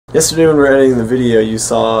Yesterday when we were editing the video, you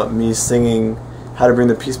saw me singing How to Bring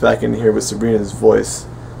the Peace Back in Here with Sabrina's voice.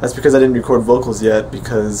 That's because I didn't record vocals yet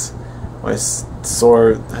because my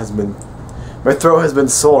throat has been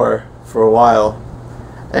sore for a while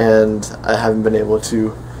and I haven't been able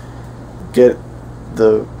to get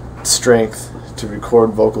the strength to record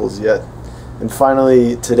vocals yet. And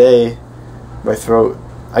finally today, my throat,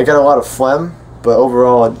 I got a lot of phlegm, but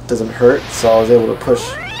overall it doesn't hurt, so I was able to push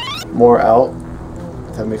more out.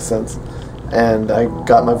 If that makes sense. And I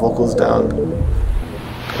got my vocals down,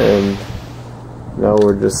 and now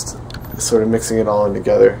we're just sort of mixing it all in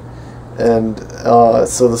together. And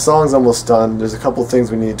so the song's almost done. There's a couple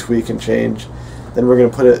things we need to tweak and change. Then we're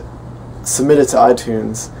going to submit it to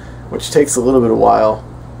iTunes, which takes a little bit of while.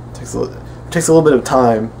 It takes a little bit of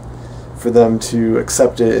time for them to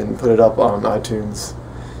accept it and put it up on iTunes.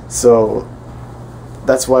 So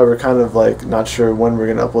that's why we're kind of like not sure when we're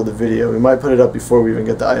going to upload the video. We might put it up before we even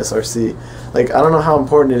get the ISRC. Like, I don't know how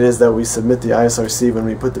important it is that we submit the ISRC when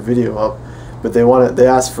we put the video up, but they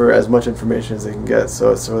ask for as much information as they can get,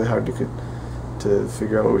 so it's really hard to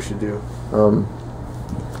figure out what we should do. Oh,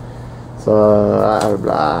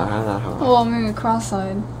 I'm moving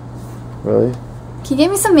cross-eyed. Really? Can you give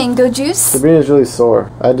me some mango juice? Sabrina's really sore.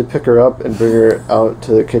 I had to pick her up and bring her out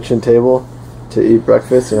to the kitchen table to eat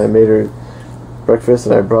breakfast, and I made her breakfast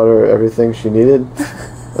and I brought her everything she needed.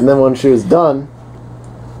 And then when she was done,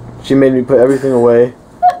 she made me put everything away,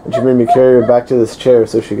 and she made me carry her back to this chair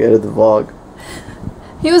so she could edit the vlog.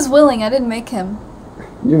 He was willing, I didn't make him.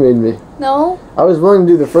 You made me. No? I was willing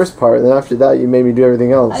to do the first part, and then after that you made me do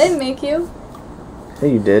everything else. I didn't make you.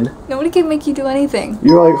 Hey, you did. Nobody can make you do anything.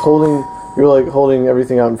 You were like holding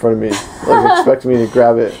everything out in front of me, like expecting me to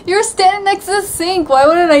grab it. You were standing next to the sink, why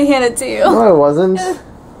wouldn't I hand it to you? No, I wasn't.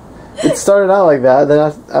 It started out like that, then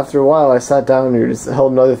after a while I sat down and you just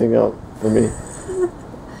held another thing out for me.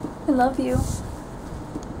 I love you.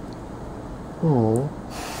 Oh,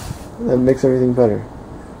 that makes everything better.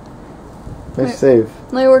 Nice save.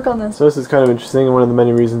 Let me work on this. So this is kind of interesting and one of the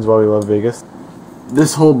many reasons why we love Vegas.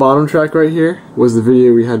 This whole bottom track right here was the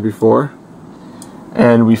video we had before,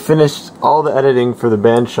 and we finished all the editing for the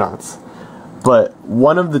band shots. But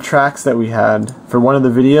one of the tracks that we had for one of the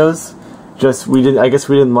videos, I guess we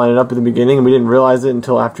didn't line it up at the beginning, and we didn't realize it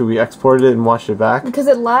until after we exported it and watched it back. Because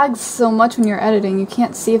it lags so much when you're editing, you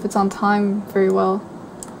can't see if it's on time very well.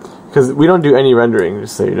 Because we don't do any rendering,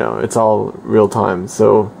 just so you know. It's all real time,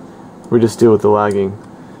 so we just deal with the lagging.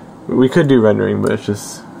 We could do rendering, but it's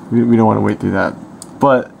just, we don't want to wait through that.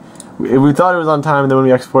 But we thought it was on time, and then when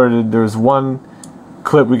we exported it, there was one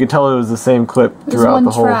clip, we could tell it was the same clip throughout the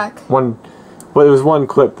whole... track. Well, it was one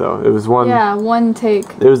clip, though. It was one... Yeah, one take.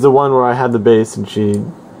 It was the one where I had the bass and she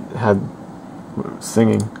had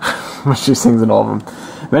singing. She sings in all of them.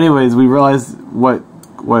 But anyways, we realized what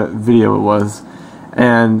video it was.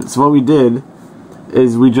 And so what we did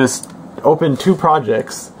is we just opened two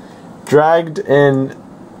projects, dragged in...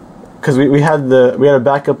 Because we had a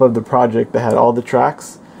backup of the project that had all the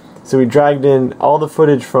tracks. So we dragged in all the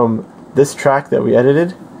footage from this track that we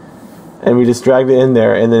edited, and we just dragged it in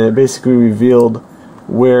there, and then it basically revealed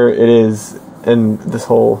where it is in this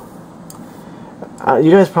whole...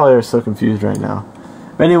 you guys probably are so confused right now.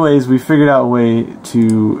 But anyways, we figured out a way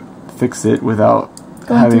to fix it without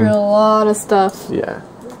going through a lot of stuff. Yeah.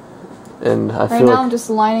 And I feel right now I'm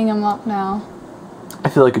just lining them up now. I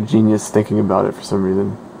feel like a genius thinking about it for some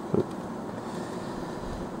reason. But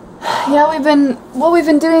yeah, what we've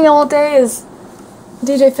been doing all day is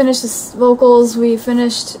DJ finished his vocals, we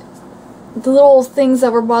finished the little things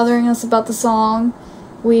that were bothering us about the song.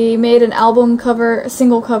 We made an album cover, a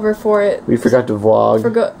single cover for it. We forgot to vlog.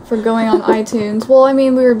 For going on iTunes. Well, I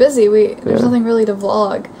mean, we were busy. There's nothing really to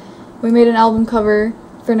vlog. We made an album cover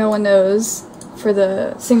for No One Knows for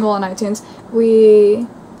the single on iTunes. We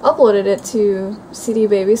uploaded it to CD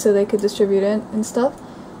Baby so they could distribute it and stuff.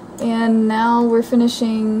 And now we're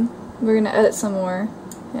finishing, we're going to edit some more.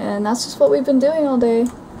 And that's just what we've been doing all day.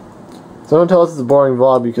 So don't tell us it's a boring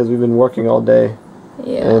vlog because we've been working all day.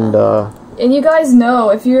 Yeah. And you guys know,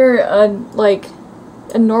 if you're a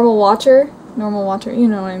normal watcher, you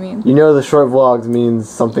know what I mean. You know the short vlogs means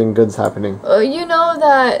something good's happening. You know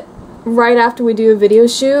that right after we do a video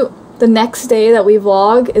shoot, the next day that we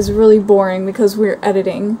vlog is really boring because we're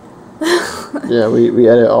editing. Yeah, we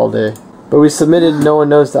edit all day. But we submitted No One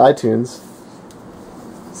Knows to iTunes.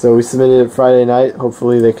 So we submitted it Friday night.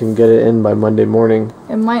 Hopefully they can get it in by Monday morning.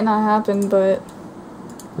 It might not happen, but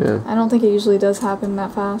yeah, I don't think it usually does happen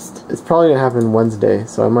that fast. It's probably gonna happen Wednesday,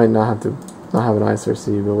 so I might not have an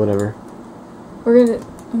ISRC, but whatever.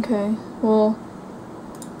 Okay, well,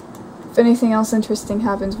 if anything else interesting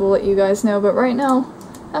happens, we'll let you guys know. But right now,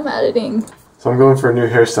 I'm editing. So I'm going for a new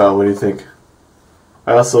hairstyle. What do you think?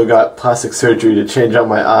 I also got plastic surgery to change out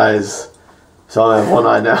my eyes. So I have one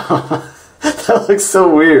eye now. That looks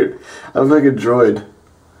so weird. I look like a droid.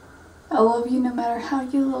 I love you no matter how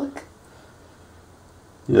you look.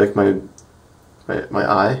 You like my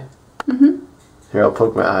eye? Mm-hmm. Here, I'll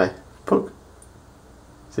poke my eye. Poke.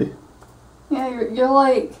 See? Yeah, you're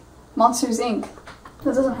like Monsters, Inc.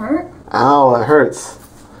 That doesn't hurt? Ow, that hurts.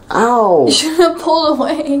 Ow! You shouldn't have pulled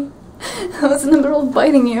away. I was in the middle of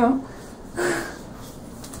biting you.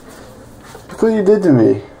 Look what you did to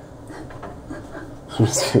me. I'm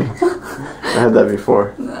just kidding. I had that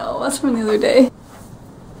before. No, that's from the other day.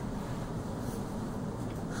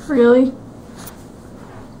 Really?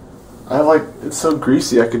 I like, it's so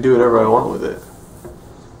greasy I could do whatever I want with it.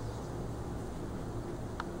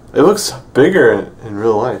 It looks bigger in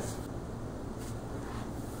real life.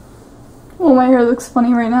 Well, my hair looks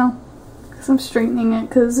funny right now. Because I'm straightening it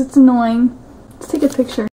because it's annoying. Let's take a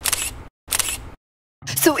picture.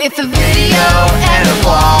 So it's a video and a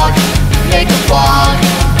vlog. Make a vlog.